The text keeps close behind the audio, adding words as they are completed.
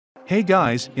Hey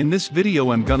guys, in this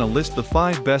video I'm gonna list the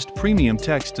 5 best premium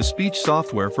text-to-speech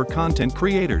software for content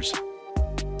creators.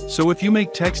 So if you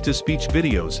make text-to-speech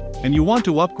videos, and you want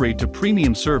to upgrade to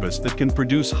premium service that can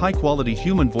produce high-quality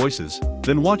human voices,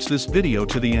 then watch this video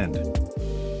to the end.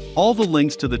 All the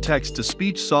links to the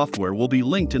text-to-speech software will be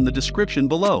linked in the description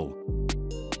below.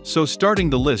 So starting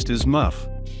the list is MUFF.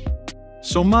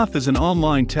 So MUFF is an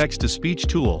online text-to-speech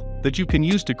tool that you can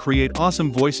use to create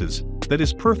awesome voices that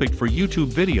is perfect for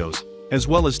YouTube videos, as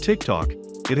well as TikTok.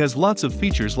 It has lots of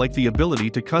features like the ability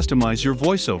to customize your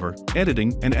voiceover,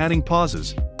 editing and adding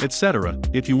pauses, etc.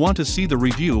 If you want to see the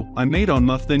review I made on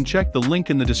MUFF, then check the link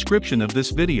in the description of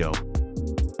this video.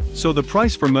 So the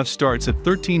price for MUFF starts at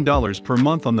 $13 per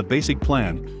month on the basic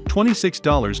plan,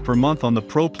 $26 per month on the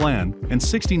Pro plan, and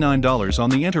 $69 on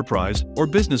the Enterprise or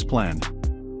Business plan.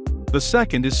 The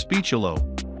second is speechelo.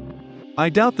 I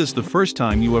doubt this the first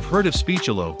time you have heard of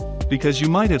speechelo, because you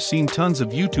might have seen tons of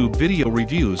YouTube video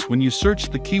reviews when you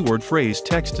searched the keyword phrase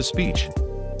text-to-speech.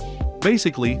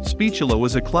 Basically, speechelo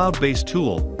is a cloud-based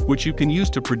tool, which you can use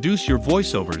to produce your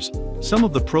voiceovers. Some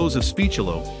of the pros of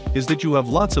speechelo is that you have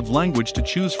lots of language to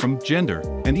choose from, gender,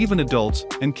 and even adults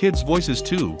and kids' voices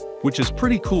too, which is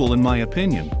pretty cool in my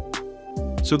opinion.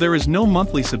 So there is no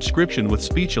monthly subscription with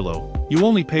speechelo, you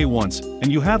only pay once,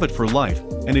 and you have it for life,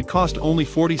 and it cost only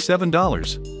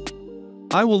 $47.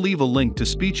 I will leave a link to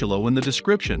speechelo in the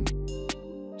description.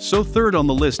 So third on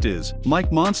the list is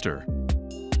Micmonster.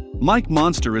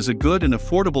 Micmonster is a good and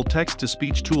affordable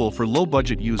text-to-speech tool for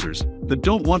low-budget users that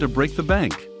don't want to break the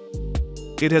bank.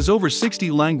 It has over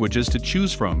 60 languages to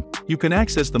choose from. You can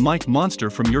access the Micmonster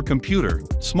from your computer,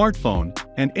 smartphone,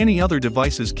 and any other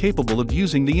devices capable of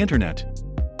using the internet.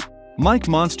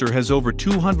 Micmonster has over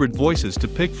 200 voices to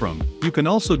pick from. You can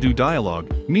also do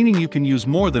dialogue, meaning you can use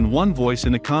more than one voice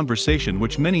in a conversation,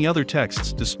 which many other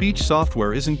text-to-speech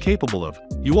software isn't capable of.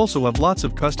 You also have lots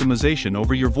of customization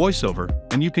over your voiceover,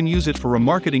 and you can use it for a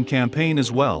marketing campaign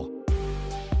as well.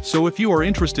 So if you are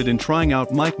interested in trying out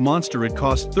Micmonster, it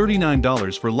costs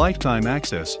 $39 for lifetime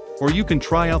access, or you can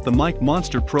try out the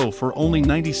Micmonster Pro for only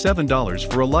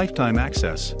 $97 for a lifetime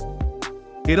access.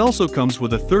 It also comes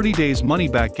with a 30 days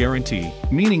money-back guarantee,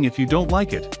 meaning if you don't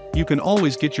like it, you can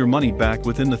always get your money back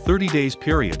within the 30 days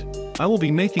period. I will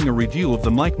be making a review of the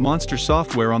Micmonster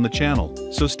software on the channel,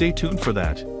 so stay tuned for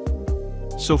that.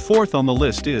 So fourth on the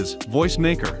list is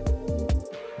Voicemaker.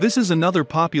 This is another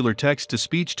popular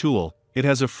text-to-speech tool. It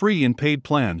has a free and paid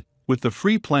plan. With the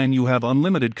free plan you have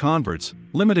unlimited converts,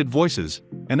 limited voices,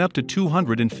 and up to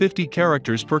 250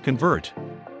 characters per convert.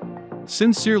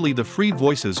 Sincerely, the free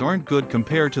voices aren't good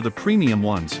compared to the premium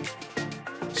ones.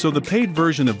 So the paid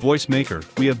version of Voicemaker,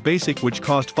 we have Basic, which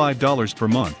cost $5 per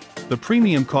month, the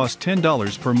Premium cost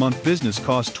 $10 per month, Business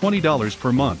cost $20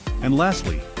 per month, and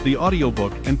lastly, the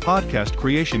audiobook and podcast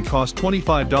creation cost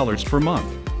 $25 per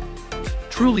month.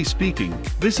 Truly speaking,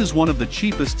 this is one of the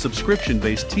cheapest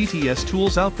subscription-based TTS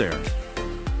tools out there.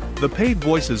 The paid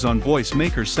voices on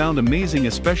Voicemaker sound amazing,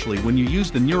 especially when you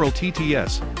use the neural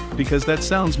TTS, because that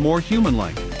sounds more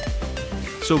human-like.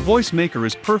 So Voicemaker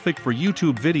is perfect for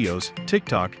YouTube videos,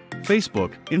 TikTok,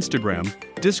 Facebook, Instagram,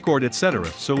 Discord, etc.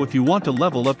 So if you want to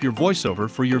level up your voiceover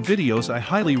for your videos, I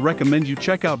highly recommend you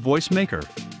check out Voicemaker.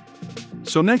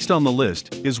 So next on the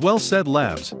list is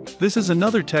Wellsaidlabs. This is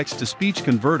another text-to-speech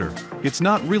converter. It's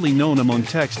not really known among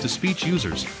text-to-speech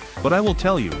users, but I will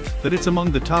tell you that it's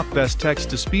among the top best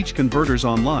text-to-speech converters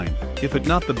online, if it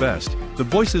not the best. The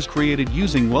voices created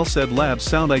using Wellsaidlabs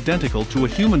sound identical to a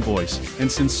human voice, and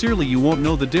sincerely you won't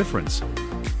know the difference.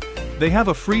 They have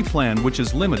a free plan which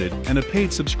is limited and a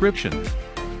paid subscription.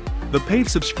 The paid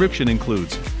subscription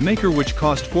includes Maker, which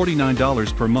cost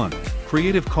 $49 per month,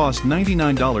 Creative cost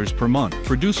 $99 per month,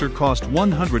 Producer cost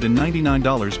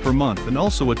 $199 per month, and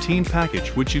also a team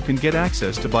package which you can get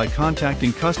access to by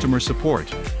contacting customer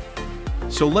support.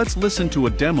 So let's listen to a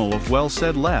demo of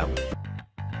Wellsaidlabs.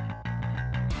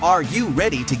 Are you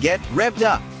ready to get revved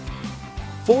up?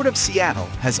 Ford of Seattle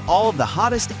has all of the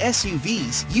hottest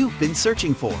SUVs you've been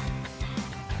searching for.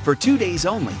 For 2 days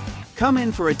only, come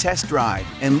in for a test drive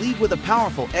and leave with a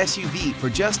powerful SUV for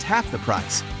just half the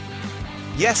price.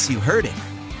 Yes, you heard it.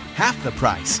 Half the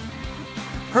price.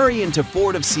 Hurry into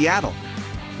Ford of Seattle,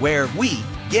 where we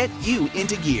get you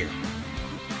into gear.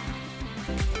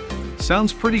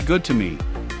 Sounds pretty good to me.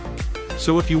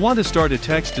 So if you want to start a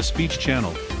text-to-speech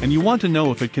channel, and you want to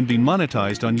know if it can be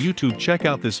monetized on YouTube, check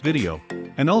out this video,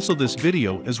 and also this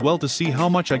video as well, to see how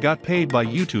much I got paid by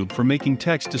YouTube for making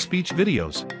text-to-speech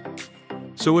videos.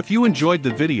 So if you enjoyed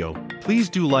the video, please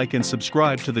do like and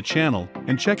subscribe to the channel,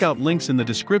 and check out links in the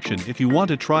description if you want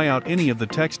to try out any of the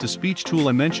text-to-speech tool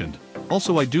I mentioned.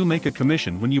 Also, I do make a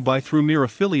commission when you buy through mere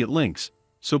affiliate links,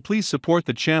 so please support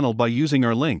the channel by using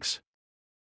our links.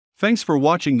 Thanks for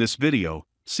watching this video,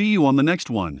 see you on the next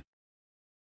one.